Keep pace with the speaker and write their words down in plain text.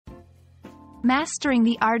Mastering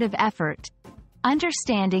the art of effort.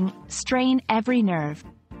 Understanding, strain every nerve.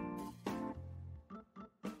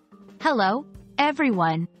 Hello,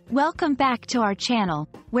 everyone. Welcome back to our channel,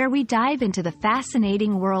 where we dive into the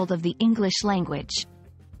fascinating world of the English language.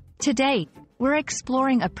 Today, we're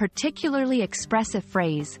exploring a particularly expressive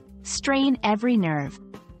phrase, strain every nerve.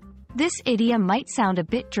 This idiom might sound a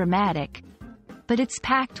bit dramatic, but it's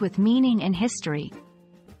packed with meaning and history.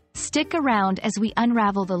 Stick around as we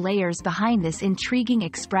unravel the layers behind this intriguing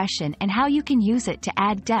expression and how you can use it to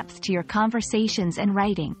add depth to your conversations and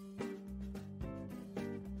writing.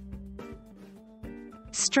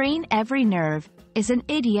 Strain every nerve is an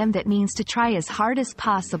idiom that means to try as hard as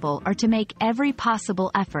possible or to make every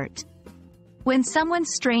possible effort. When someone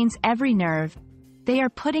strains every nerve, they are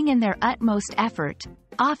putting in their utmost effort,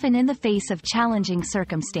 often in the face of challenging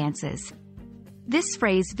circumstances. This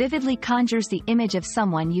phrase vividly conjures the image of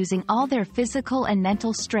someone using all their physical and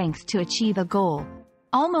mental strength to achieve a goal,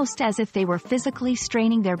 almost as if they were physically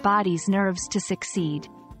straining their body's nerves to succeed.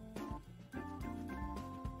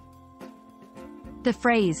 The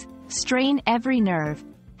phrase, strain every nerve,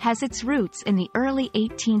 has its roots in the early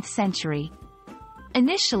 18th century.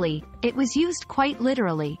 Initially, it was used quite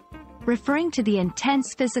literally, referring to the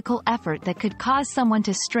intense physical effort that could cause someone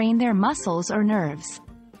to strain their muscles or nerves.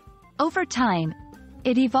 Over time,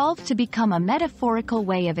 it evolved to become a metaphorical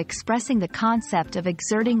way of expressing the concept of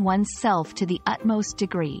exerting one's self to the utmost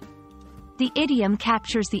degree. The idiom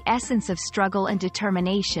captures the essence of struggle and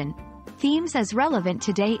determination, themes as relevant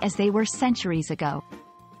today as they were centuries ago.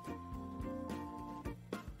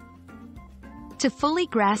 To fully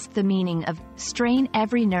grasp the meaning of strain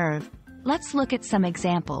every nerve, let's look at some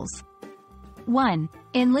examples. 1.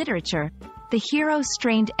 In literature, the hero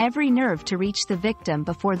strained every nerve to reach the victim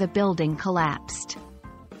before the building collapsed.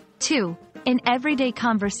 2. In everyday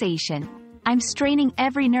conversation, I'm straining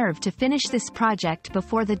every nerve to finish this project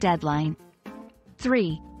before the deadline.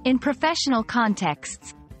 3. In professional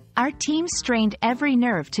contexts, our team strained every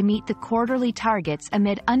nerve to meet the quarterly targets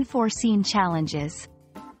amid unforeseen challenges.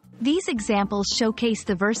 These examples showcase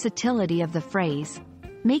the versatility of the phrase,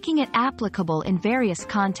 making it applicable in various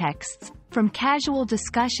contexts, from casual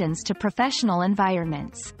discussions to professional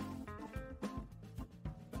environments.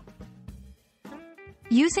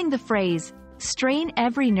 Using the phrase, strain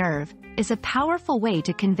every nerve, is a powerful way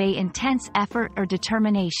to convey intense effort or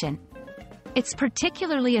determination. It's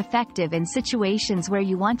particularly effective in situations where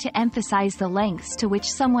you want to emphasize the lengths to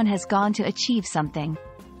which someone has gone to achieve something.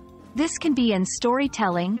 This can be in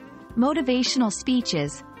storytelling, motivational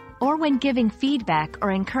speeches, or when giving feedback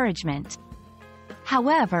or encouragement.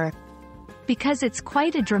 However, because it's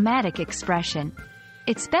quite a dramatic expression,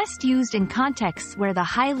 it's best used in contexts where the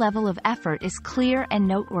high level of effort is clear and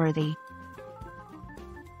noteworthy.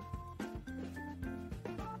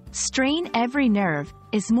 Strain every nerve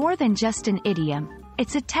is more than just an idiom,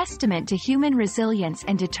 it's a testament to human resilience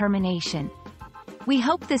and determination. We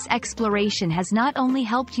hope this exploration has not only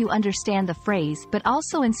helped you understand the phrase but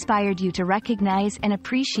also inspired you to recognize and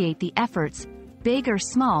appreciate the efforts, big or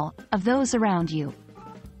small, of those around you.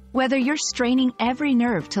 Whether you're straining every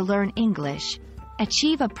nerve to learn English,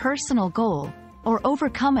 achieve a personal goal, or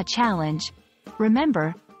overcome a challenge,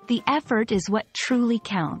 remember, the effort is what truly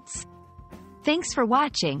counts. Thanks for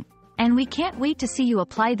watching, and we can't wait to see you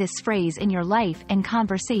apply this phrase in your life and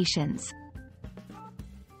conversations.